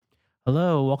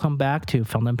Hello, welcome back to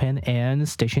Fountain Pen and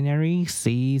Stationery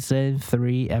Season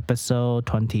 3, Episode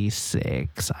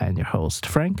 26. I'm your host,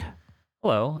 Frank.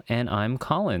 Hello, and I'm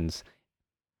Collins.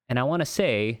 And I want to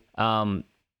say,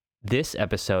 this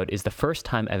episode is the first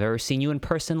time I've ever seen you in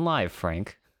person live,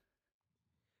 Frank.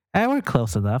 And we're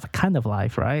close enough, kind of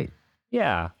live, right?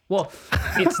 Yeah. Well,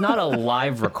 it's not a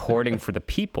live recording for the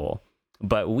people,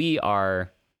 but I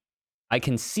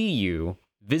can see you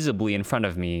visibly in front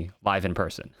of me live in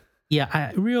person. Yeah,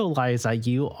 I realize that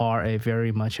you are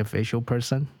very much a visual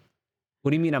person.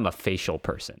 What do you mean I'm a facial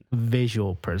person?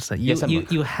 Visual person. Yes,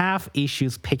 you have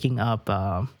issues picking up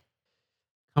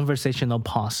conversational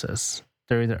pauses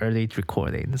during the early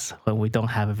recordings when we don't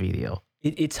have a video.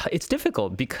 It's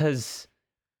difficult because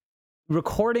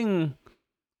recording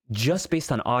just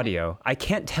based on audio, I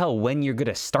can't tell when you're going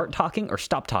to start talking or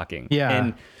stop talking. Yeah.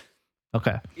 And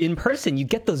okay. in person, you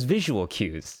get those visual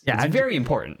cues. Yeah, it's very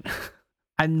important.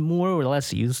 I'm more or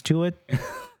less used to it.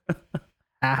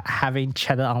 Having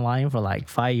chatted online for like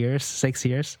 5 years, 6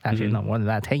 years. Actually, no, more than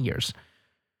that, 10 years.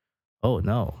 Oh,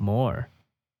 no, more.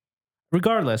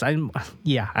 Regardless,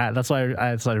 that's why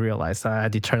I realized I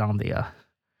had to turn on the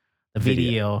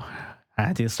video. I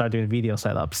had to start doing video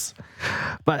setups.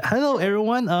 But hello,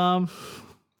 everyone.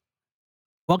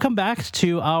 Welcome back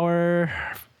to our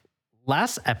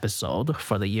last episode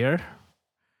for the year.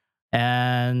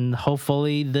 And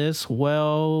hopefully this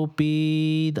will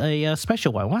be a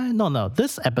special one. Why? No.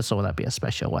 This episode will not be a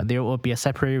special one. There will be a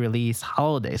separate release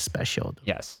holiday special.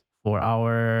 Yes. For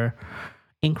our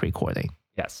ink recording.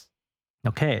 Yes.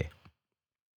 Okay.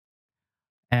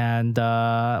 And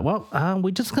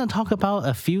we're just gonna talk about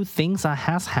a few things that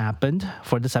has happened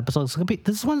for this episode.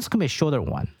 This one's gonna be a shorter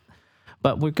one.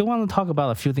 But we're going to talk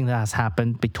about a few things that has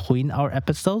happened between our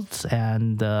episodes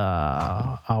and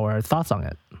our thoughts on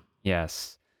it.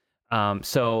 Yes.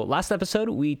 So last episode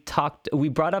we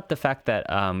brought up the fact that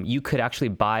you could actually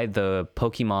buy the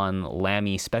Pokemon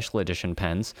Lamy Special Edition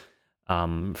pens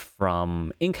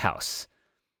from Ink House,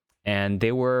 and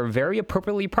they were very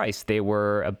appropriately priced. They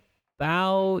were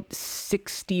about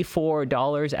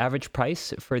 $64 average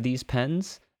price for these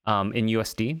pens in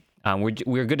USD.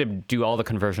 We're going to do all the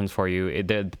conversions for you.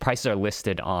 The prices are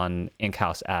listed on Ink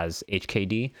House as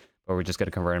HKD, but we're just going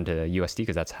to convert them to USD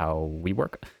because that's how we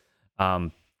work.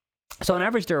 So on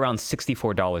average, they're around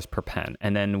 $64 per pen.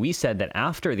 And then we said that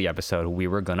after the episode, we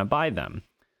were going to buy them.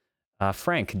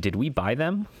 Frank, did we buy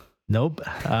them? Nope.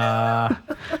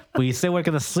 We said we're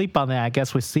going to sleep on it. I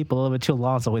guess we sleep a little bit too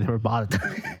long, so we never bought it.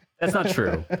 That's not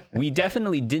true. We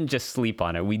definitely didn't just sleep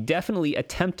on it. We definitely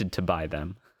attempted to buy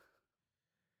them.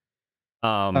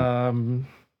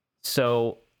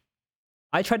 So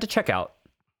I tried to check out,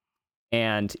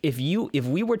 and if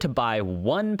we were to buy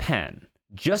one pen,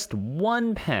 just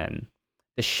one pen,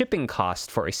 the shipping cost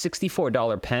for a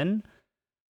 $64 pen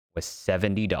was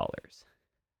 $70.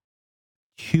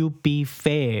 To be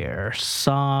fair,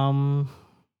 some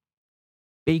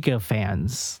bigger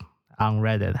fans on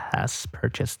Reddit has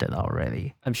purchased it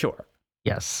already. I'm sure.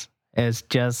 Yes. It's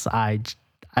just I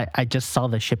just saw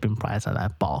the shipping price and I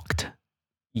balked.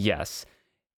 Yes.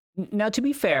 Now, to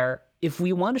be fair, if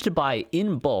we wanted to buy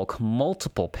in bulk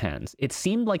multiple pens, it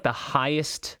seemed like the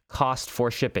highest cost for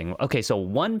shipping. Okay, so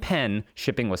one pen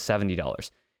shipping was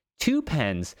 $70. Two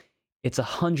pens, it's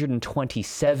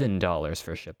 $127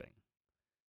 for shipping.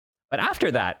 But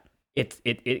after that,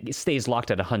 it stays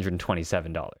locked at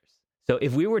 $127. So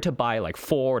if we were to buy like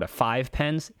 4 to 5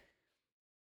 pens,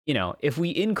 if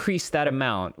we increase that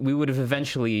amount, we would have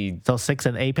eventually... So 6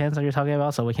 and 8 pens are you talking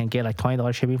about? So we can get like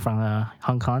 $20 shipping from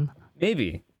Hong Kong?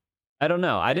 Maybe. I don't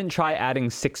know. I didn't try adding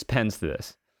 6 pens to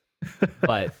this.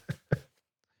 But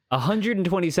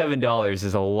 $127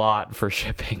 is a lot for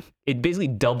shipping. It basically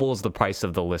doubles the price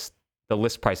of the list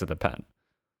price of the pen.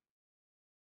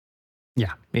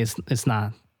 Yeah, it's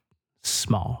not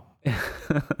small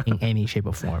in any shape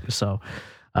or form. So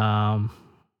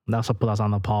that also put us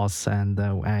on the pause, and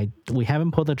we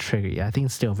haven't pulled the trigger yet. I think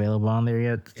it's still available on there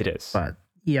yet. It is. But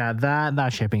yeah,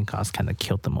 that shipping cost kind of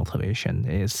killed the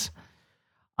motivation.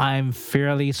 I'm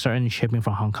fairly certain shipping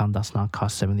from Hong Kong does not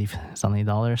cost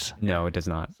 $70. No, it does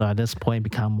not. So at this point, it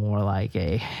become more like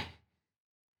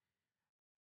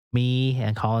me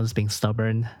and Collins being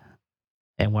stubborn,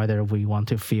 and whether we want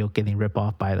to feel getting ripped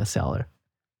off by the seller.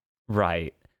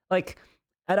 Right. Like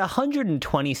at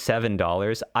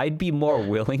 $127, I'd be more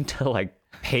willing to like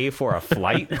pay for a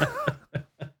flight.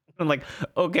 I'm like,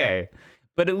 okay,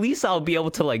 but at least I'll be able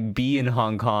to like be in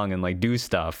Hong Kong and like do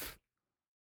stuff.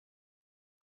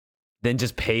 Then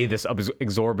just pay this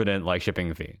exorbitant like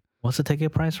shipping fee. What's the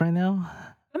ticket price right now?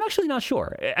 I'm actually not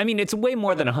sure. I mean, it's way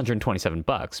more than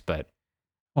 $127, but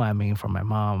Well, I mean, for my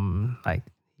mom, like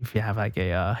if you have like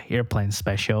a airplane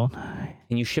special,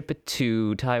 Can you ship it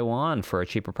to Taiwan for a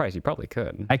cheaper price? You probably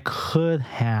could. I could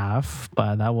have,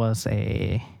 but that was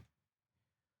a.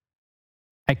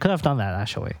 I could have done that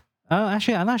actually.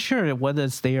 Actually, I'm not sure what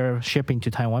is their shipping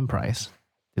to Taiwan price.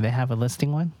 Do they have a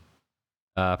listing one?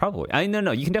 Probably.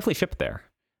 No. You can definitely ship it there.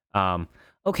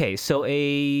 Okay, so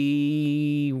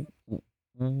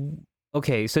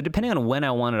depending on when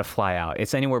I wanted to fly out,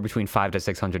 it's anywhere between $500 to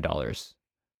 $600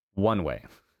 one way.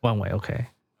 One way, okay.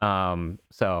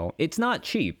 So it's not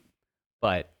cheap,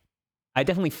 but I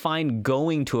definitely find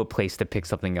going to a place to pick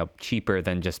something up cheaper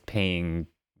than just paying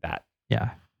that.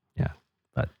 Yeah.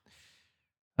 But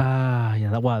that's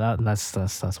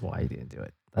why I didn't do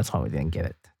it. That's why we didn't get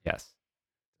it. Yes.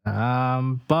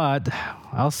 But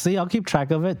I'll see. I'll keep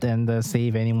track of it and see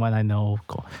if anyone I know.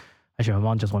 Actually, my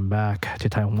mom just went back to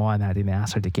Taiwan. I didn't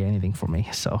ask her to get anything for me,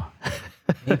 so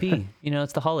maybe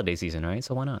it's the holiday season, right?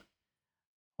 So why not?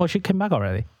 Well, she came back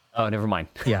already. Oh, never mind.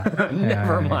 Yeah,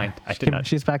 never mind. I did not.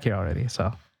 She's back here already.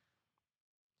 So,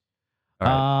 all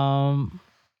right.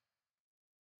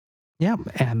 Yeah,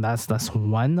 and that's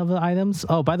one of the items.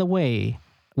 Oh, by the way,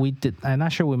 I'm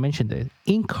not sure we mentioned it.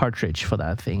 Ink cartridge for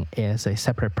that thing is a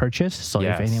separate purchase. So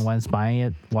Yes. if anyone's buying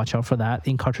it, watch out for that.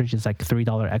 Ink cartridge is like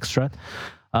 $3 extra.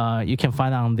 You can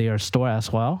find it on their store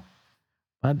as well.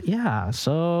 But yeah,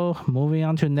 so moving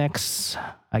on to next,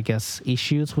 I guess,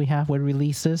 issues we have with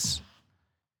releases.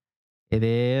 It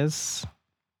is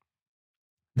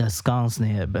the sconce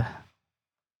nib.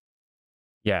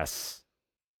 Yes.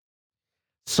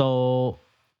 So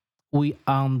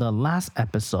on the last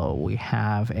episode, we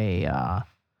have a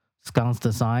sconce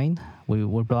design. We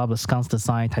brought up the sconce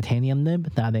design titanium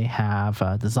nib that they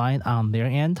have designed on their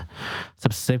end,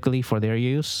 specifically for their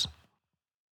use,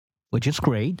 which is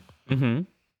great. Mm-hmm.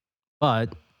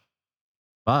 But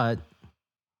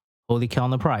holy cow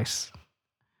on the price.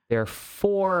 They're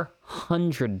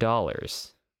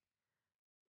 $400.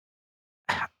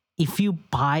 If you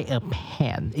buy a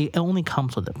pen, it only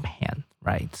comes with a pen,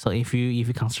 right? So if you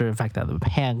consider the fact that the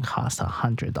pen costs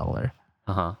 $100,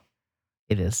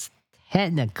 it is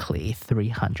technically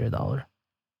 $300.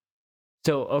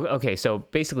 So okay, so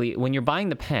basically, when you're buying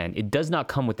the pen, it does not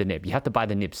come with the nib. You have to buy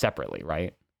the nib separately,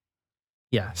 right?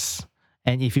 Yes,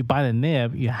 and if you buy the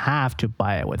nib, you have to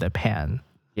buy it with a pen.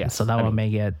 Yes. So that will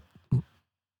make it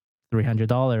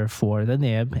 $300 for the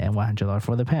nib and $100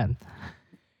 for the pen.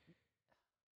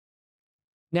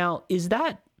 Now, is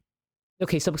that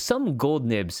okay? So some gold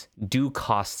nibs do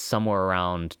cost somewhere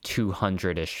around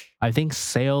 $200-ish. I think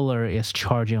Sailor is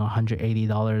charging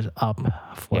 $180 up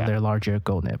for their larger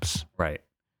gold nibs. Right.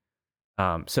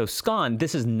 So Scon,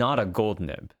 this is not a gold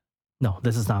nib. No,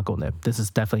 this is not gold nib. This is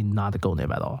definitely not a gold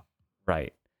nib at all.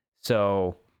 Right.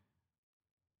 So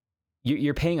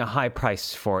you're paying a high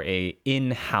price for a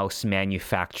in-house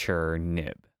manufacturer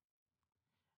nib.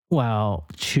 Well,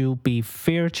 to be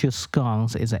fair to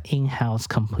Sconce, it's an in-house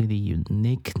completely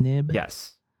unique nib.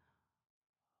 Yes.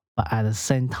 But at the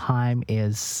same time,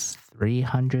 is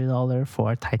 $300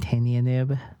 for a titanium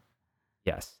nib.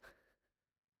 Yes.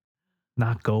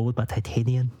 Not gold, but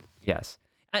titanium. Yes.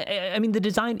 I mean, the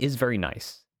design is very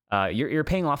nice. You're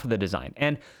paying off of the design.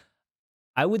 And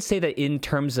I would say that in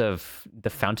terms of the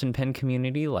fountain pen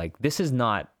community, like this is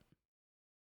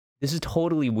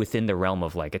totally within the realm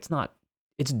of like, it's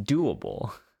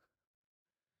doable.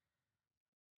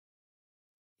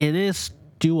 It is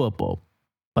doable,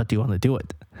 but do you want to do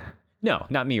it? No,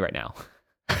 not me right now.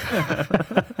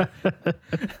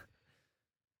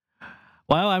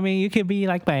 Well, I mean, you could be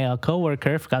like my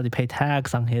coworker, forgot to pay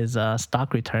tax on his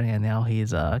stock return, and now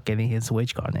he's getting his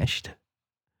wage garnished.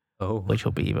 Oh, which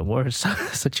will be even worse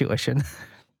situation.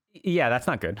 Yeah, that's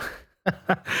not good.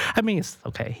 I mean, it's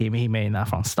okay. He may not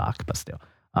from stock, but still.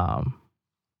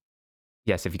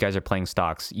 Yes, if you guys are playing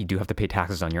stocks, you do have to pay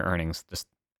taxes on your earnings. Just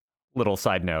little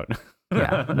side note.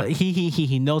 Yeah,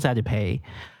 he knows how to pay.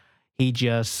 He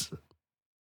just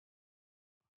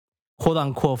quote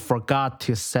unquote forgot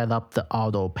to set up the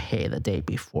auto pay the day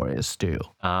before it's due.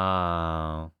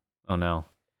 Oh no.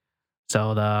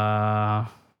 So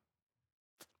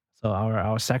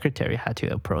our secretary had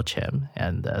to approach him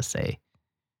and say,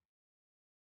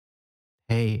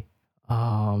 "Hey,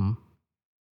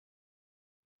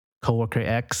 coworker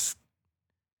X,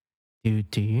 do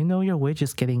you know your wage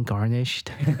is getting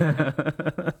garnished?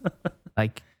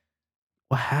 Like,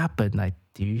 what happened? Like,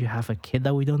 do you have a kid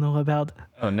that we don't know about?"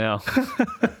 Oh no.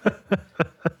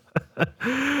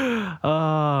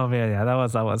 Oh man, yeah,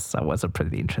 that was a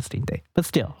pretty interesting day. But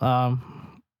still,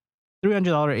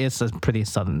 $300 is a pretty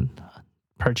sudden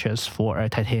purchase for a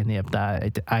titanium nib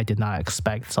that I did not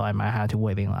expect, so I might have to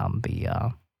waiting on the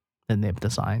nib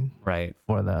design Right.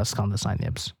 for the skunk design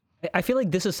nibs. I feel like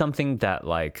this is something that,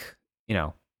 like, you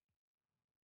know,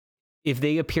 if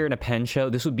they appear in a pen show,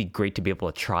 this would be great to be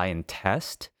able to try and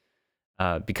test,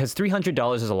 because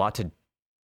 $300 is a lot to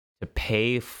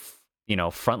pay,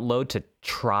 front load to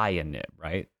try a nib,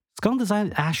 right? Skunk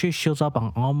design actually shows up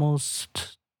on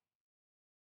almost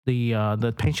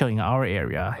the pen show in our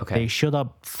area. Okay. They showed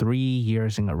up 3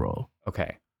 years in a row.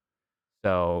 Okay.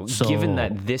 So given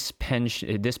that this pen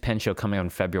show coming out in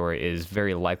February is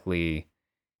very likely,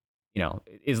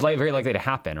 very likely to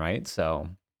happen, right? So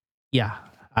yeah,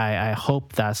 I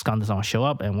hope that skunk design will show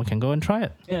up and we can go and try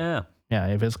it. Yeah. Yeah,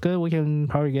 if it's good, we can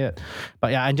probably get it.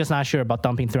 But yeah, I'm just not sure about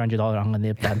dumping $300 on a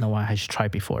nib that no one has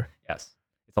tried before. Yes,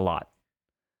 it's a lot.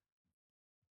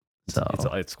 So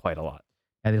it's quite a lot.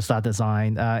 And it's that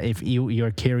design. If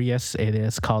you're curious, it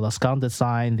is called a skunk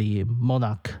design, the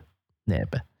Monarch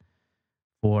nib,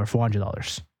 for $400.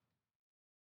 Yes,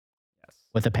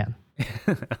 with a pen.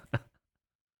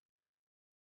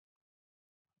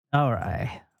 All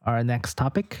right. Our next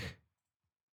topic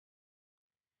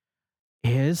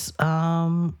is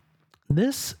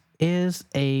this is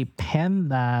a pen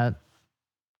that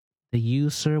the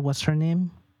user, what's her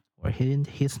name or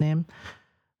his name?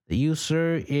 The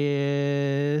user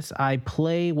is I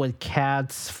play with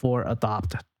cats for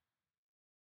adopt.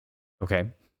 Okay.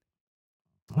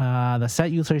 The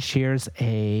set user shares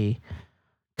a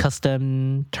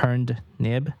custom turned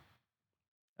nib,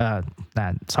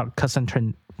 custom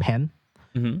turned pen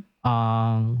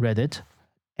on Reddit,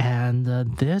 and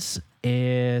this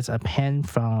is a pen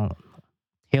from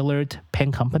Tailored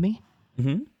Pen Company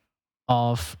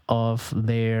of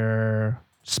their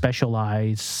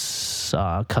specialized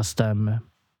custom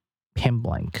pen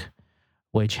blank,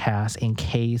 which has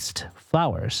encased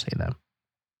flowers in them.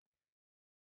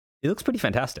 It looks pretty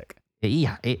fantastic.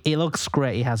 Yeah, it looks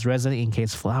great. It has resin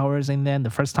encased flowers in them. The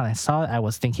first time I saw it, I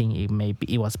was thinking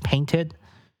it was painted,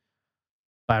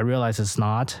 but I realized it's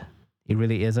not. It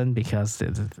really isn't, because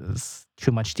it's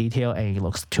too much detail and it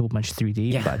looks too much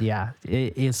 3D. Yeah. But yeah,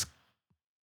 it is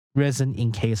resin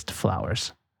encased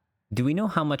flowers. Do we know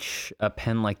how much a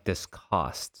pen like this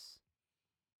costs?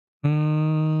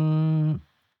 I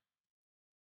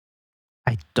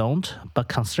don't, but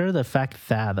consider the fact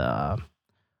that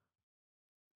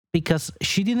because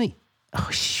she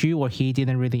or he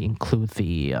didn't really include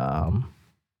the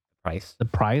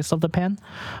price of the pen,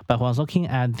 but when I was looking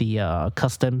at the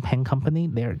custom pen company,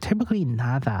 they're typically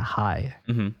not that high,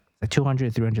 like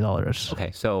 $200, $300.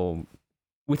 Okay, so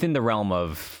within the realm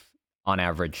of, on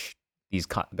average,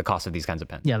 the cost of these kinds of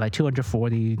pens. Yeah, like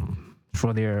 $240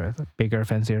 for their bigger,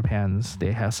 fancier pens.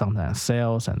 They have some on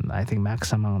sales, and I think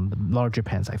maximum larger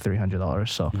pens like $300.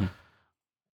 So,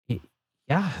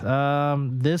 yeah,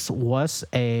 this was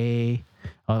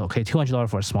 $200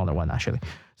 for a smaller one actually.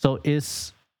 So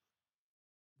this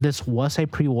was a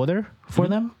pre-order for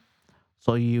them.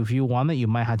 So if you want it, you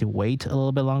might have to wait a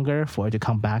little bit longer for it to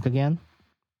come back again.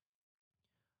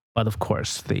 But of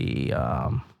course,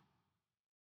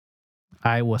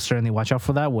 I will certainly watch out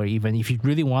for that. Where even if you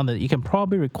really want it, you can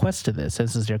probably request this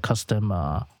since it's your custom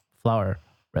flower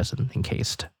resin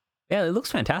encased. Yeah, it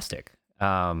looks fantastic.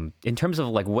 In terms of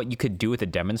like what you could do with a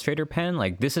demonstrator pen,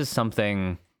 like this is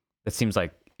something that seems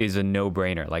like is a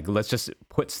no-brainer. Like, let's just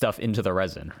put stuff into the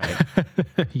resin, right?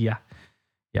 Yeah.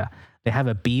 They have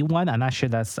a bee one. I'm not sure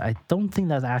I don't think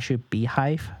that's actually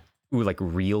beehive. Ooh, like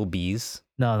real bees?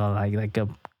 No, like a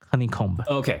honeycomb.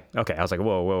 Okay. I was like,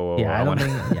 whoa. Yeah, I don't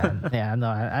think. Yeah, no,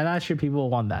 I'm not sure people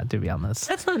want that, to be honest.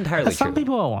 That's not entirely true. Some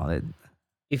people will want it.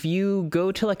 If you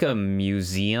go to like a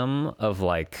museum of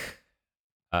like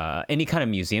any kind of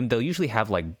museum, they'll usually have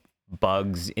like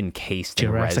bugs encased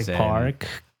in resin. Jurassic Park.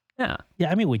 Yeah.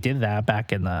 I mean, we did that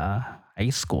back in high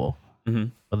school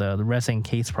for the resin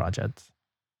case project.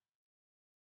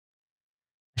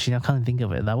 Actually, I can't think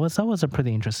of it. That was a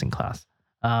pretty interesting class.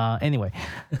 Anyway,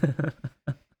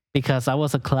 because that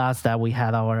was a class that we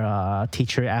had our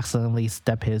teacher accidentally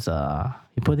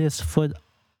he put his foot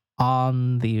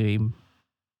on the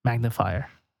magnifier.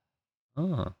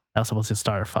 Oh. That was supposed to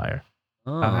start a fire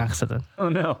on accident. Oh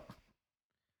no.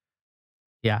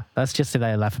 Yeah, let's just say that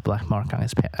I left a black mark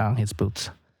on his boots.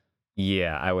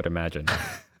 Yeah, I would imagine.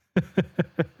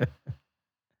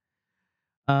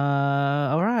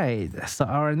 All right. So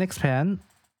our next pen,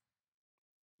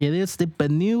 it is the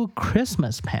Benu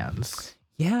Christmas pens.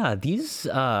 Yeah, these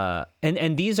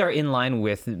and these are in line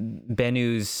with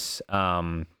Benu's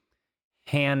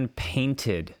hand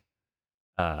painted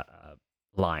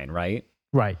line, right?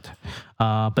 Right.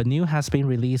 Benu has been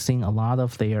releasing a lot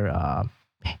of their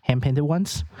hand painted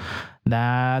ones.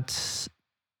 That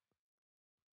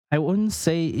I wouldn't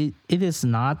say it is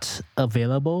not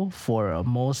available for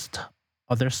most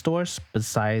other stores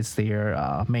besides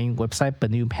their main website,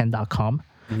 banewpen.com.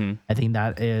 I think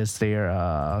that is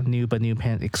their new Banu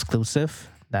Pen exclusive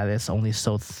that is only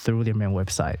sold through their main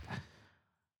website.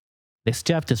 They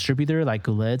still have distributor like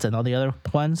Goulet's and all the other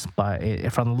ones, but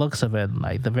from the looks of it,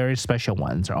 like the very special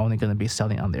ones are only going to be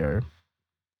selling on their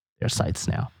sites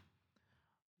now.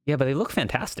 Yeah, but they look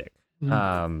fantastic. These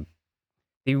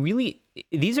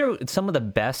are some of the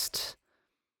best,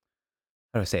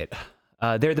 how do I say it?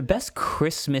 They're the best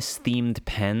Christmas themed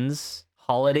pens,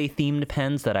 holiday themed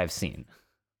pens that I've seen.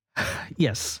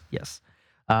 Yes.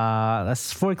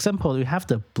 For example, we have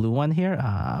the blue one here.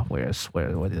 Where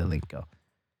did the link go?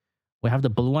 We have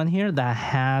the blue one here that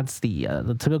has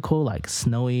the typical like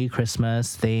snowy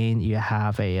Christmas thing. You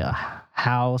have a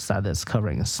house that is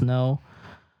covering in snow,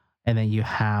 and then you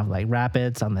have like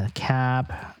rabbits on the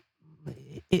cap.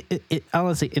 It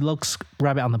honestly, it looks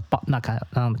rabbit on the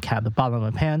on the cap, the bottom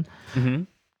of the pen.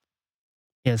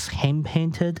 Is hand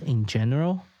painted in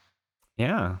general.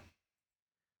 Yeah.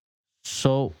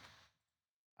 So,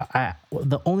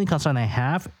 the only concern I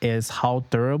have is how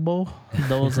durable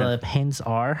those pens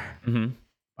are.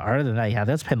 Other than that, yeah,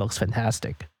 this pen looks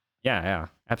fantastic. Yeah,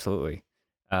 absolutely.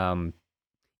 In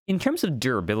terms of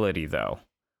durability, though,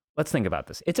 let's think about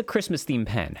this. It's a Christmas themed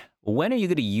pen. When are you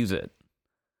going to use it?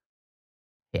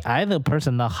 I'm the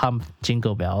person that hum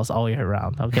jingle bells all year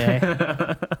round.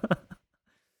 Okay.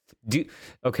 Do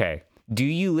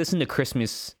you listen to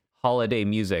Christmas holiday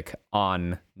music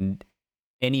on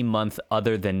any month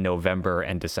other than November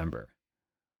and December?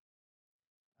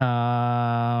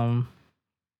 You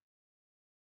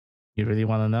really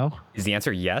want to know? Is the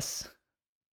answer yes?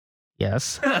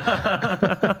 Yes.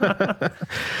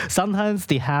 Sometimes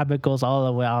the habit goes all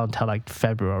the way out until like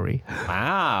February.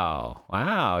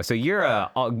 Wow. So you're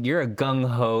a gung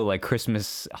ho like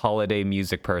Christmas holiday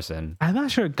music person. I'm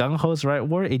not sure gung ho is the right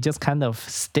word. It just kind of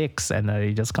sticks and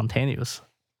it just continues.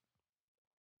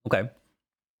 Okay.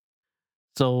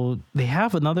 So they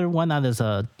have another one that is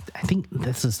I think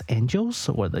this is Angels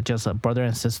or just a brother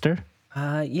and sister.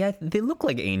 Yeah, they look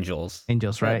like angels.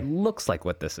 Angels, right? It looks like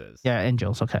what this is. Yeah,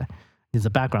 Angels. Okay. It's a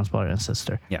background brother and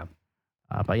sister. Yeah.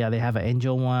 But yeah, they have an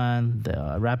angel one,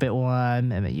 the rabbit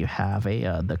one, and then you have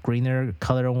the greener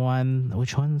color one.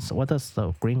 Which ones? What does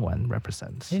the green one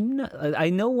represent? I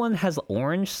know one has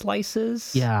orange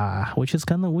slices. Yeah, which is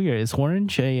kind of weird. Is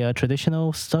orange a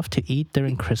traditional stuff to eat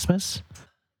during Christmas?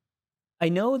 I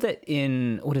know that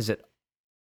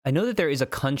I know that there is a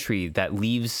country that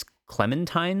leaves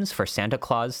clementines for Santa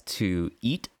Claus to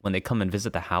eat when they come and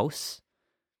visit the house.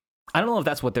 I don't know if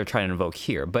that's what they're trying to invoke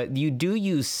here, but you do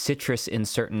use citrus in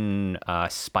certain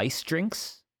spice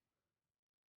drinks.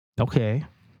 Okay.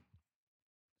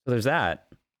 So there's that.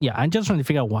 Yeah, I'm just trying to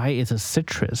figure out why is a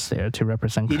citrus there to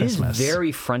represent Christmas. It is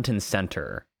very front and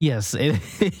center. Yes, it's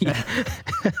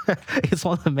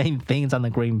one of the main things on the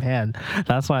green pen.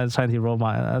 That's why I was trying to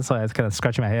that's why I was kind of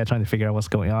scratching my head trying to figure out what's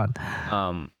going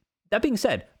on. That being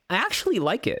said, I actually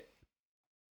like it.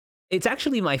 It's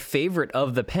actually my favorite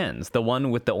of the pens, the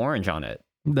one with the orange on it.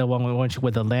 The one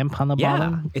with the lamp on the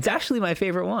bottom? Yeah, it's actually my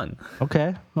favorite one.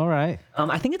 Okay, all right.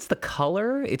 I think it's the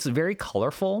color. It's very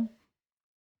colorful.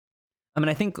 I mean,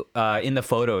 I think in the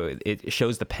photo, it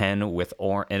shows the pen with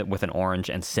an orange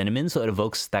and cinnamon, so it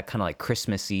evokes that kind of like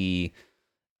Christmassy,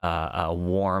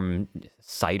 warm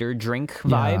cider drink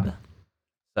vibe. Yeah.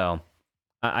 So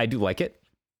I do like it.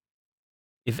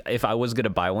 If I was going to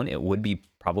buy one, it would be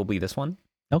probably this one.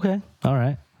 Okay, all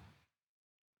right.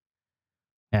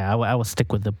 Yeah, I will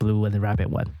stick with the blue and the rabbit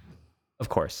one. Of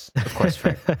course,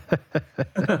 Frank.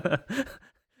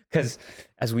 Because,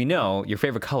 as we know, your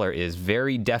favorite color is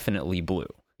very definitely blue.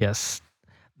 Yes.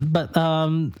 But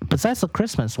besides the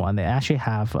Christmas one, they actually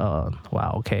have,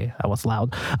 wow, okay, that was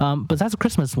loud. Besides the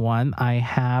Christmas one, they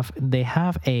have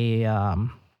a,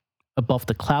 Above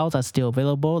the Clouds that's still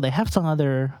available. They have some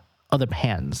other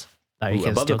pens.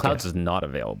 Above the Clouds is not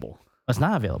available. It's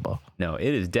not available. No,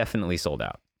 it is definitely sold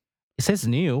out. It says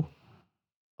new.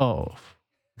 Oh.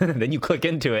 Then you click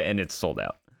into it and it's sold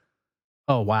out.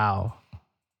 Oh, wow.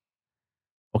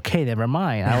 Okay, never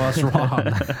mind. I was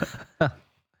wrong.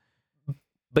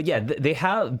 But yeah,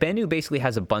 Banu basically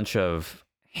has a bunch of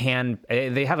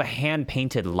they have a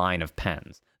hand-painted line of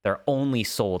pens. They're only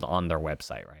sold on their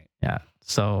website, right? Yeah.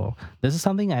 So this is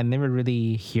something I never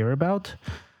really hear about.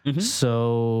 Mm-hmm.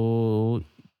 So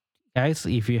guys,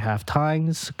 if you have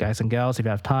times, guys and gals, if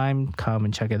you have time, come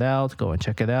and check it out. Go and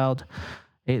check it out.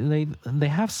 They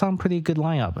have some pretty good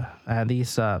lineup. At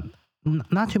least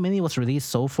not too many was released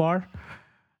so far.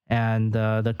 And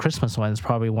the Christmas one is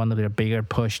probably one of their bigger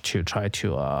push to try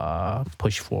to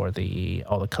push for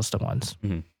all the custom ones.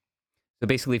 So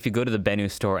basically, if you go to the Bennu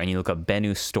store and you look up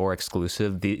Bennu store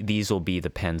exclusive, these will be the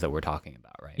pens that we're talking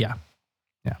about, right? Yeah.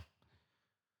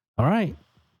 All right.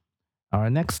 Our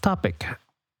next topic.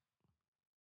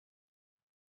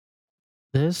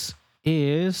 This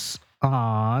is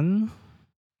on.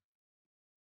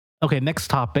 Okay, next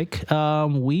topic.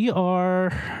 We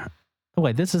are. Oh,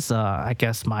 wait, this is I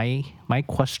guess my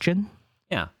question.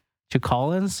 Yeah. To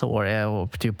Collins or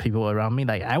to people around me.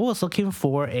 Like, I was looking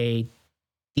for a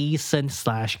decent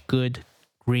 / good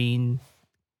green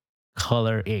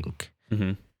color ink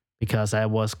because I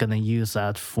was gonna use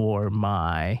that for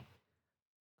my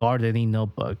gardening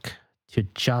notebook to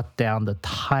jot down the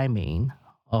timing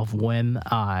of when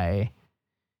I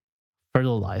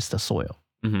fertilize the soil.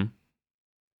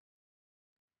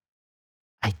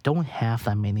 I don't have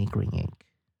that many green ink.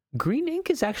 Green ink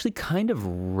is actually kind of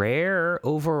rare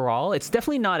overall. It's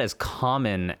definitely not as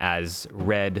common as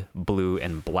red, blue,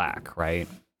 and black, right?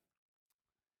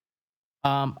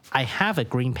 I have a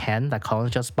green pen that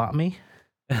Colin just bought me.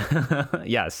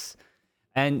 Yes.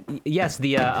 And yes,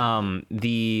 the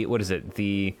what is it?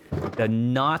 The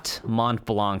not Mont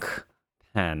Blanc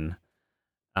pen.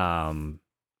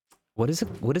 What is it?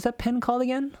 What is that pen called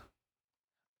again?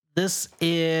 This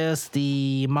is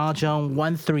the Mahjong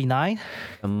 139.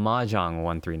 The Mahjong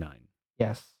 139.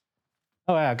 Yes.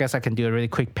 Oh, I guess I can do a really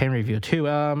quick pen review too.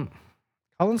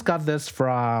 Colin's got this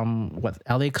from what,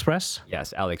 AliExpress?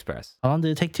 Yes, AliExpress. How long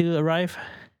did it take to arrive?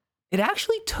 It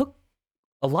actually took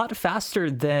a lot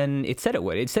faster than it said it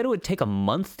would. It said it would take a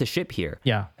month to ship here.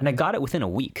 Yeah. And I got it within a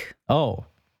week. Oh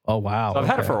wow. So I've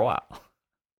had it for a while.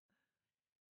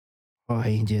 Oh,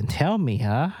 you didn't tell me,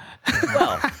 huh?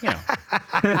 Well,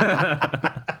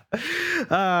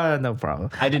 no problem.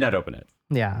 I did not open it.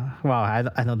 Yeah. Well, I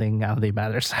don't think it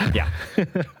matters. Yeah.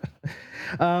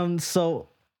 So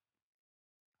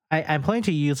I'm planning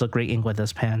to use a green ink with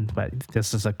this pen, but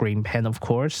this is a green pen, of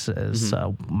course. It's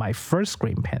my first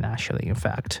green pen, actually. In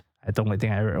fact, I don't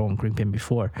think I ever owned green pen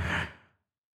before.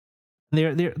 I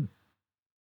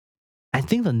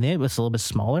think the nib is a little bit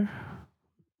smaller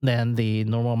than the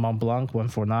normal Mont Blanc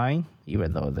 149,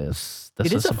 even though this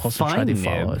is supposed to try to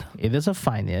follow it. It is a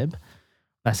fine nib.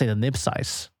 I say the nib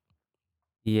size.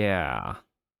 Yeah.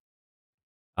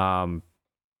 But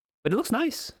it looks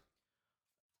nice.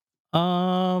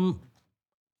 The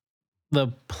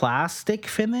plastic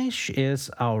finish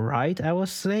is alright, I would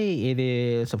say. It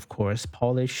is, of course,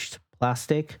 polished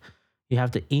plastic. You have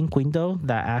the ink window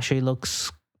that actually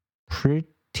looks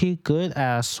pretty good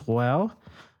as well.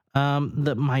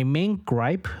 My main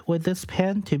gripe with this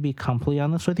pen, to be completely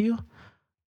honest with you,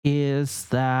 is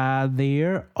that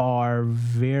there are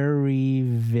very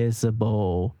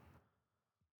visible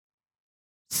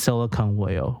silicone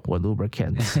oil or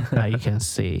lubricants that you can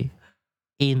see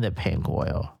in the pen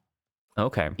oil.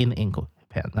 Okay. In the ink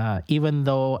pen. Even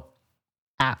though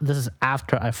this is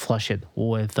after I flush it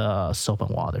with soap and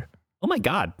water. Oh my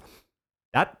God.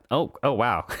 Oh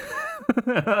wow.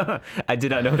 I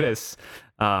did not notice.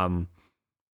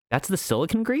 That's the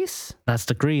silicone grease? That's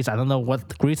the grease. I don't know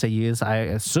what grease they use. I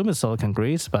assume it's silicone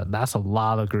grease, but that's a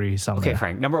lot of grease on there. Okay,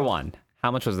 Frank, number one,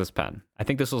 how much was this pen? I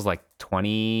think this was like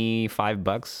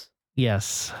 $25.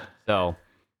 Yes. So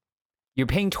you're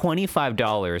paying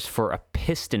 $25 for a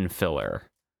piston filler.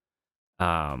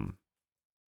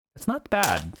 It's not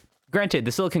bad. Granted,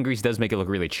 the silicone grease does make it look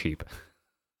really cheap.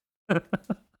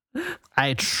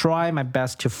 I try my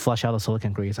best to flush out the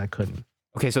silicone grease. I couldn't.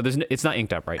 Okay, so it's not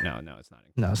inked up right now. No, it's not.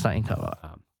 No, it's not inked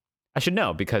up. I should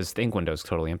know because the ink window is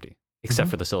totally empty, except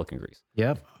for the silicone grease.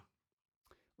 Yep.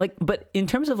 Like, but in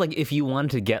terms of like, if you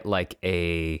wanted to get like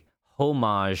a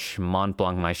homage Mont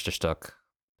Blanc Meisterstück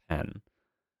pen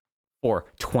for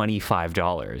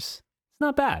 $25, it's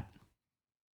not bad.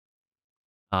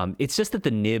 It's just that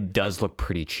the nib does look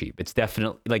pretty cheap. It's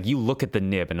definitely like you look at the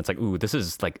nib and it's like, ooh, this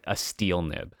is like a steel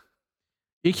nib.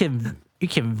 You can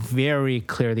very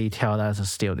clearly tell that's a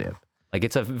steel nib. Like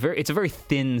it's a very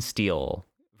thin steel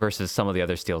versus some of the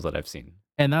other steels that I've seen.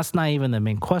 And that's not even the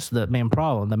main question. The main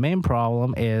problem. The main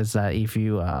problem is that if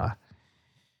you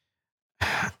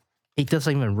it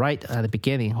doesn't even write at the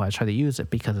beginning when I try to use it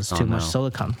because it's too much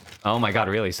silicone. Oh my God,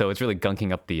 really? So it's really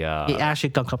gunking up the. It actually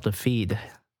gunk up the feed.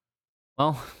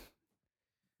 Well,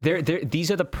 these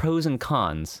are the pros and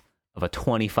cons of a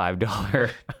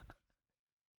 $25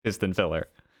 piston filler.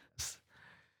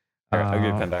 All right, I'll give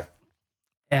you a pen back.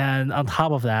 And on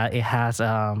top of that, it has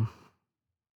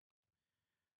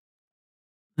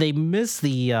they missed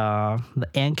the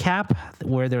end cap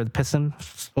where the piston.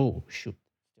 Oh shoot!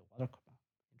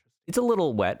 It's a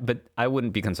little wet, but I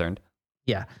wouldn't be concerned.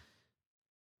 Yeah.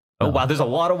 Oh, wow. There's a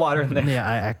lot of water in there.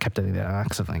 Yeah, I kept it in there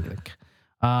accidentally.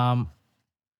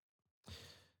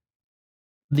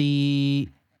 The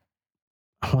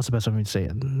what's the best way to say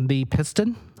it? The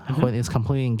piston, when it's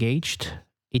completely engaged,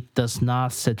 it does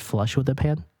not sit flush with the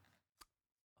pan.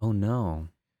 Oh, no.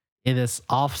 It is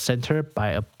off center by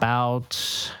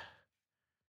about,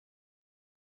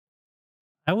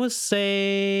 I would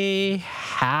say,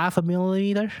 half a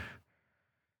millimeter.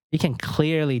 You can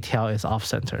clearly tell it's off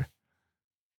center.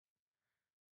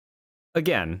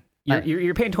 Again,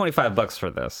 you're paying $25 for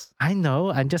this. I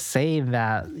know. I'm just saying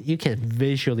that you can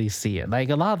visually see it. Like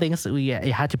a lot of things, you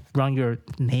had to run your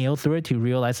nail through it to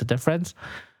realize the difference.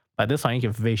 But this one, you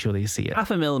can visually see it.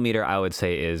 Half a millimeter, I would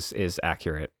say, is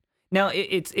accurate. Now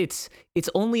it's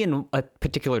only in a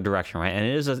particular direction, right? And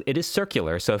it is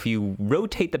circular. So if you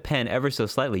rotate the pen ever so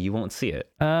slightly, you won't see it.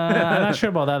 I'm not sure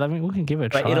about that. I mean, we can give it a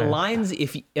try. Right,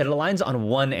 it aligns on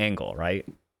one angle, right?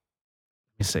 Let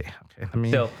me see.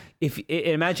 Okay. So if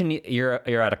imagine you're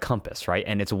at a compass, right?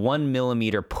 And it's 1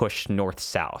 millimeter pushed north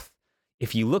south.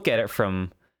 If you look at it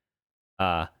from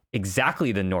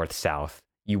exactly the north south,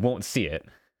 you won't see it.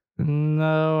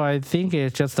 No, I think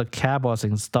it's just the cap was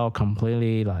installed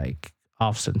completely like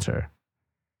off center.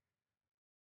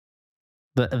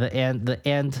 The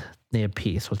end near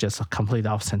piece was just completely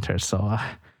off center. So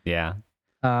yeah.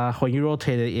 When you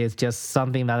rotate it, it's just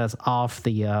something that is off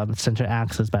the center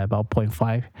axis by about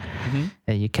 0.5,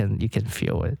 and you can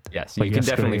feel it. Yes, you can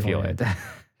definitely feel it.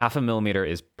 Half a millimeter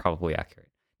is probably accurate.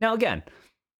 Now again,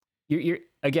 you're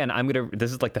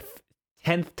this is like the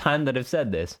 10th time that I've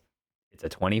said this. It's a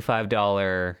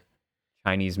 $25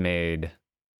 Chinese-made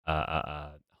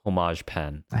homage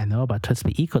pen. I know, but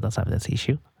TWSBI Eco does have this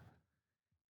issue.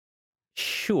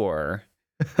 Sure.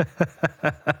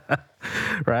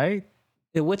 Right?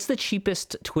 What's the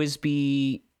cheapest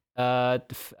TWSBI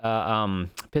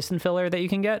piston filler that you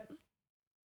can get?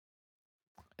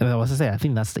 And I was to say, I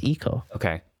think that's the Eco.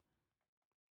 Okay.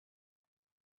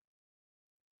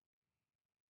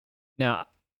 Now,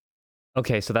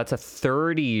 okay, so that's a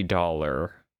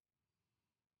 $30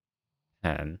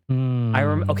 pen.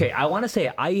 I want to say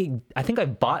I think I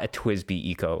bought a TWSBI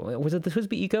Eco. Was it the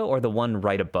TWSBI Eco or the one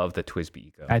right above the TWSBI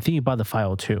Eco? I think you bought the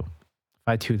 502.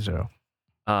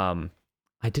 520.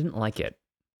 I didn't like it.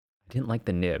 I didn't like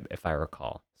the nib, if I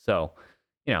recall. So,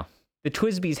 the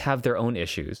TWSBIs have their own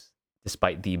issues,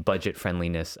 despite the budget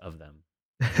friendliness of them.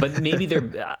 But maybe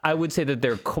I would say that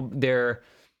their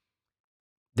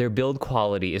build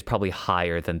quality is probably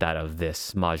higher than that of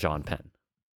this Mahjong pen.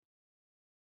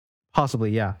 Possibly,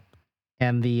 yeah.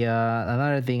 And the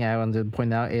another thing I want to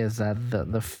point out is that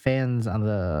the fans on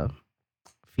the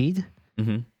feed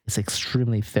is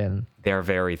extremely thin. They're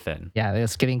very thin. Yeah,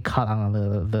 it's getting caught on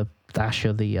the dash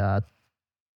of the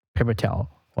paper towel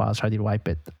while I was trying to wipe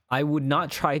it. I would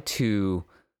not try to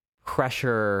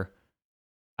pressure.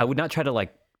 I would not try to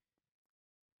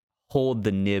hold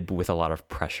the nib with a lot of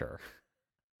pressure.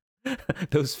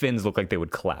 Those fins look like they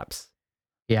would collapse.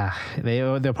 Yeah,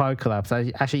 they'll probably collapse.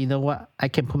 Actually, you know what? I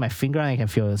can put my finger on it, I can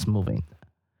feel it's moving.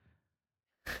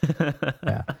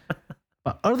 Yeah.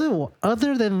 But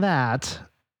other than that,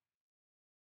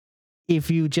 if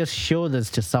you just show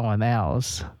this to someone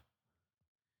else,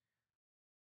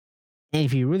 and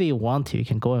if you really want to, you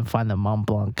can go and find a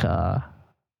Montblanc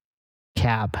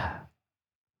cap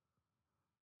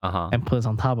and put it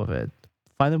on top of it.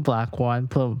 Find a black one,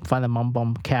 find a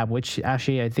Montblanc cap, which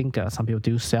actually I think some people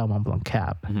do sell Montblanc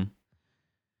cap. I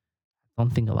don't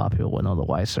think a lot of people will know the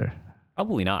wiser.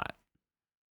 Probably not.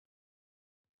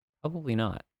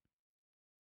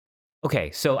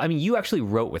 Okay, so I mean, you actually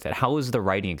wrote with it. How was the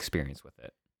writing experience with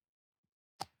it?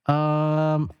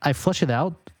 I flushed it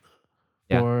out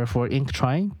for ink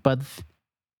trying, but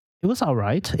it was all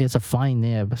right. It's a fine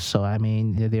nib, so I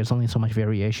mean, there's only so much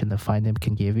variation the fine nib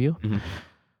can give you.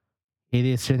 It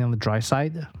is sitting on the dry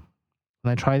side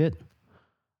when I tried it,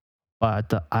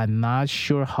 but I'm not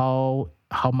sure how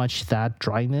much that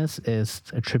dryness is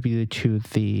attributed to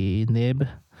the nib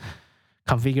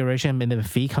configuration and the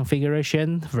feed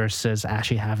configuration versus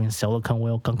actually having silicone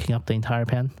wheel gunking up the entire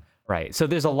pen. Right. So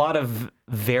there's a lot of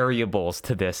variables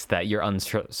to this that you're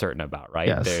uncertain about, right?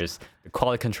 Yes. There's the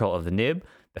quality control of the nib,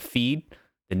 the feed,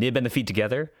 the nib and the feed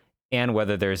together, and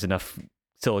whether there's enough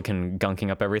silicone gunking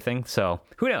up everything. So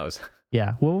who knows?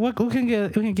 Yeah, well, we can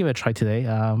give it a try today.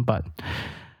 But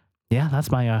yeah, that's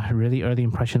my really early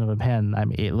impression of a pen. I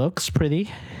mean, it looks pretty.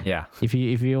 Yeah. If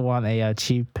you want a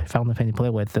cheap fountain pen to play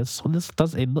with, this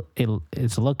does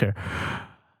it's a looker.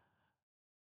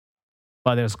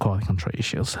 But there's quality control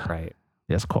issues. Right.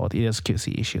 There's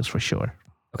QC issues for sure.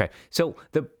 Okay, so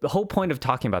the whole point of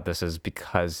talking about this is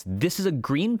because this is a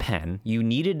green pen. You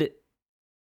needed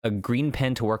a green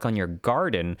pen to work on your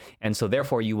garden, and so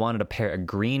therefore you wanted to pair a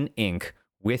green ink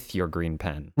with your green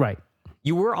pen. Right.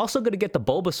 You were also going to get the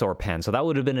Bulbasaur pen, so that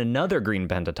would have been another green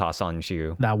pen to toss on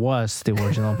you. That was the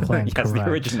original plan. Yes, correct. the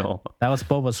original. That was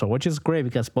Bulbasaur, which is great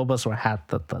because Bulbasaur had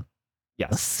the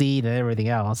Yes. seed and everything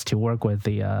else to work with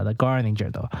the gardening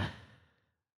journal.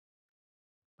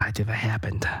 That didn't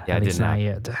happen. Yeah, At it least did not not.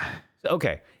 yet.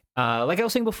 Okay. Like I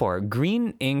was saying before,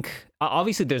 green ink,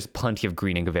 obviously there's plenty of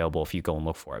green ink available if you go and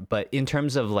look for it. But in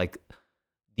terms of like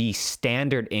the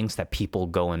standard inks that people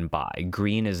go and buy,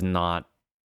 green is not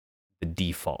the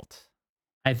default.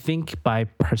 I think by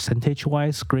percentage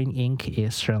wise, green ink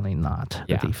is certainly not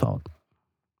Yeah. the default.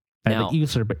 And Now- the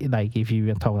user, like if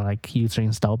you talk like user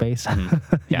install base,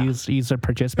 Yeah. user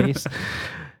purchase base,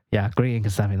 yeah, green ink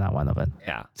is definitely not one of it.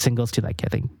 Yeah. Singles to like I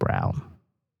think brown.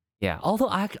 Yeah. Although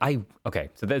I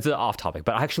okay, so that's off topic,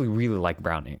 but I actually really like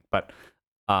brown ink. But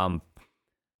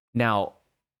now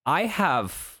I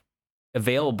have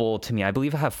available to me, I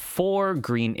believe I have 4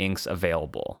 green inks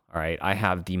available. All right. I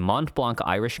have the Mont Blanc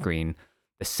Irish Green,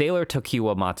 the Sailor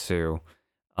Tokiwa Matsu,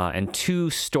 and 2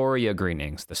 Storia green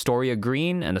inks, the Storia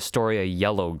Green and the Storia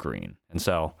Yellow Green. And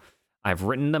so I've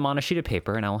written them on a sheet of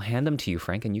paper and I will hand them to you,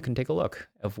 Frank, and you can take a look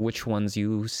of which ones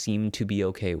you seem to be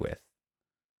okay with.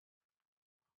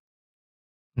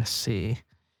 Let's see.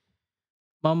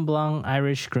 Mont Blanc,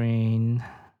 Irish Green.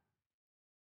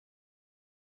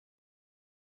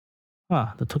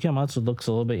 The Tokiyamatsu looks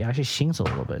a little bit, actually shines a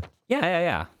little bit.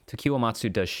 Yeah. Tokiwa Matsu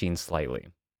does sheen slightly.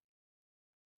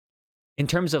 In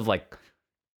terms of like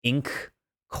ink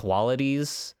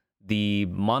qualities, the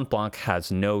Mont Blanc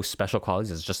has no special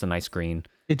qualities. It's just a nice green.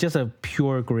 It's just a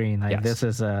pure green. Like Yes. this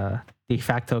is a de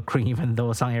facto green, even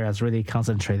though some areas really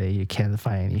concentrated, you can't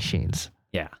find any sheens.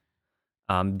 Yeah.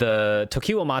 The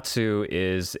Tokiwa Matsu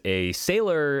is a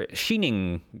Sailor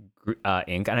sheening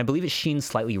ink, and I believe it sheens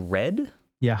slightly red.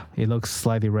 Yeah, it looks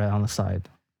slightly red on the side.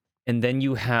 And then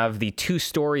you have the 2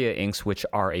 Storia inks, which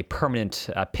are a permanent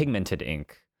pigmented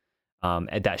ink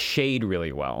that shade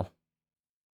really well.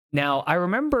 Now, I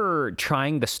remember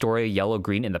trying the Storia Yellow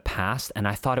Green in the past, and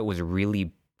I thought it was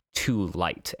really too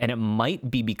light. And it might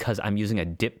be because I'm using a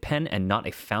dip pen and not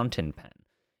a fountain pen.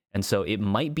 And so it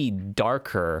might be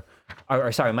darker,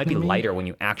 or sorry, it might be lighter when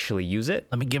you actually use it.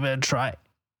 Let me give it a try.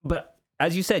 But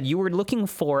as you said, you were looking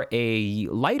for a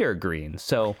lighter green.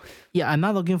 So Yeah, I'm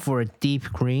not looking for a deep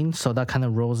green, so that kind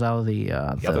of rolls out the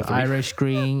other 3. Irish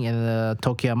green and the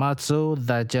Tokiyamatsu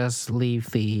that just leave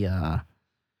the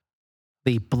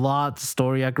blood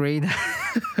Storia green.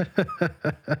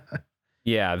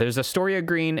 yeah, there's a Storia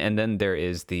green, and then there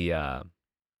is the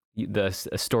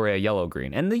Storia Yellow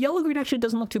Green. And the yellow green actually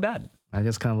doesn't look too bad. I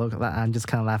just kind of look. I'm just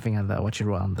kind of laughing at what you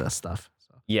wrote on this stuff.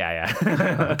 So. Yeah.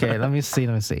 Okay, let me see.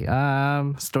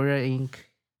 Storia ink.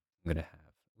 I'm gonna have.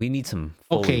 We need some.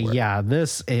 Foley Okay, work. yeah,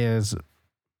 this is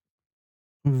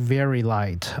very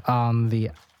light on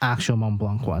the actual Mont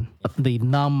Blanc one, the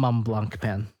non-Mont Blanc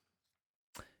pen.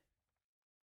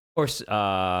 Or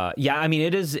yeah, I mean,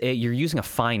 you're using a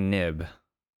fine nib,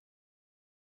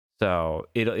 so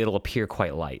it'll appear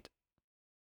quite light.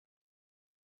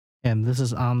 And this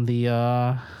is on the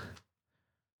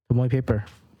Tomoe paper.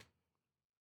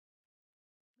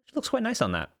 It looks quite nice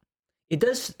on that. It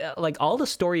does like all the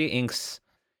Storia inks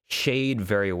shade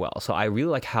very well, so I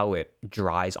really like how it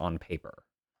dries on paper.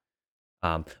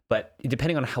 But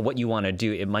depending on what you want to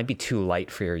do, it might be too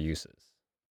light for your uses.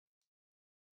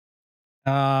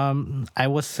 I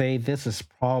would say this is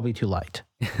probably too light.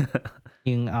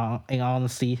 In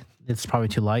honesty, it's probably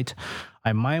too light.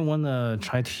 I might want to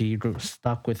try to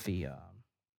stuck with the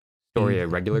Storia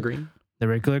regular green. the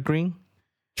regular green.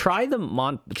 Try the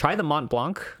Mont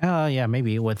Blanc. Yeah,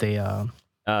 maybe with a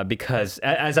Because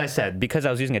as I said, because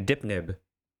I was using a dip nib,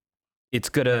 it's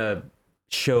gonna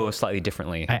show slightly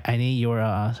differently. I need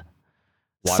your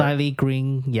slightly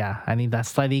green. Yeah, I need that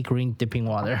slightly green dipping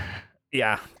water.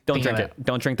 Yeah, don't Think drink of it.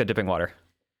 Don't drink the dipping water.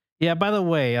 Yeah, by the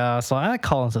way, so I'm at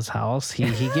Collins' house. He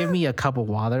gave me a cup of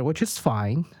water, which is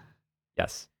fine.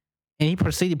 Yes. And he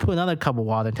proceeded to put another cup of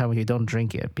water and tell me you don't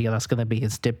drink it because that's gonna be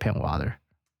his dip pen water.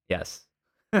 Yes.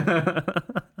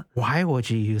 Why would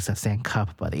you use the same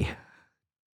cup, buddy?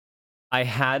 I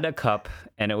had a cup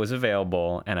and it was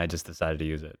available, and I just decided to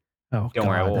use it. Oh, Don't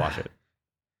worry, I will God. wash it.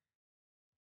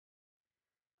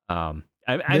 I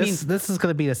mean, This is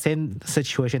gonna be the same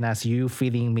situation as you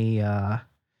feeding me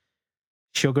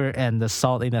sugar and the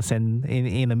salt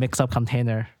in a mix-up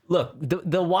container. look,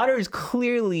 the water is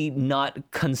clearly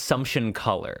not consumption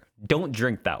color. Don't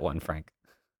drink that one, Frank.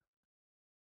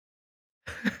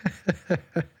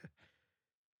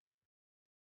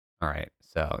 All right.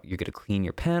 So you're going to clean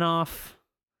your pen off.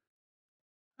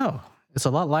 Oh, it's a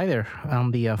lot lighter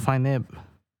on the fine nib.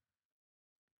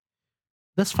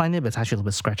 This fine nib is actually a little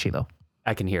bit scratchy though.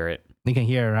 I can hear it. You can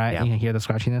hear, right? Yeah. You can hear the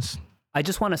scratchiness. I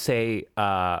just want to say,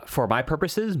 for my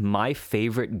purposes, my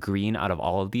favorite green out of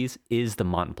all of these is the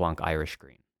Mont Blanc Irish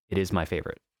green. It is my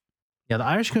favorite. Yeah, the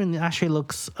Irish green actually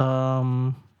looks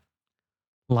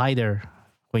lighter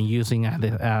when using on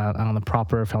the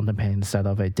proper fountain pen instead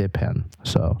of a dip pen.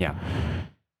 So Yeah.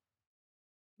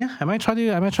 I might try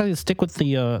to stick with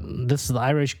the this is the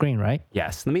Irish green, right?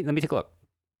 Yes. Let me take a look.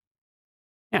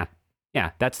 Yeah.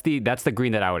 That's the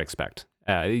green that I would expect.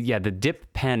 Yeah, the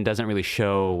dip pen doesn't really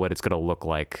show what it's going to look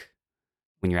like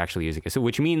when you're actually using it. So,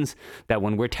 which means that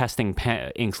when we're testing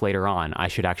inks later on, I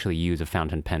should actually use a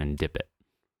fountain pen and dip it.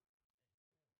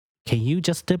 Can you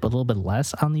just dip a little bit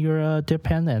less on your dip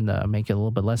pen and make it a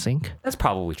little bit less ink? That's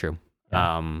probably true.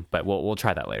 Yeah. But we'll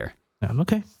try that later.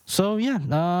 Okay. So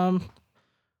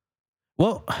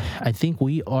well, I think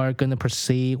we are gonna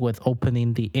proceed with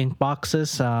opening the ink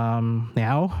boxes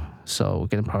now. So we're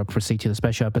gonna probably proceed to the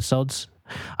special episodes.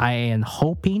 I am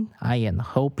hoping. I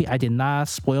did not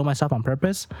spoil myself on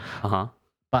purpose.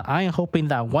 But I am hoping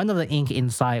that one of the ink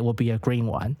inside will be a green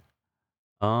one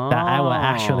that I will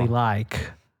actually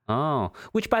like. Oh,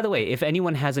 which, by the way, if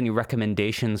anyone has any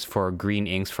recommendations for green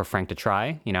inks for Frank to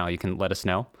try, you can let us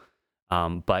know.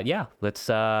 But yeah, let's.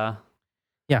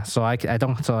 Yeah, so I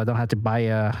don't have to buy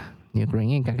a new green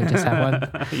ink. I can just have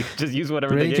one. You can just use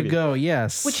whatever ready they to give go.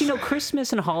 Yes. Which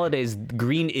Christmas and holidays,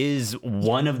 green is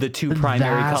one of the two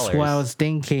primary colors. That's what I was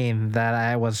thinking. That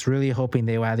I was really hoping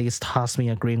they would at least toss me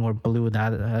a green or blue,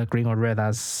 that green or red.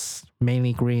 That's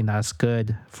mainly green. That's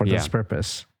good for this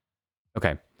purpose.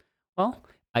 Okay. Well,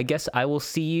 I guess I will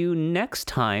see you next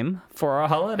time for our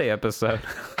holiday episode.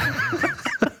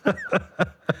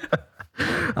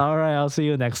 All right, I'll see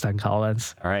you next time,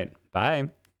 Collins. All right. Bye.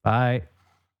 Bye.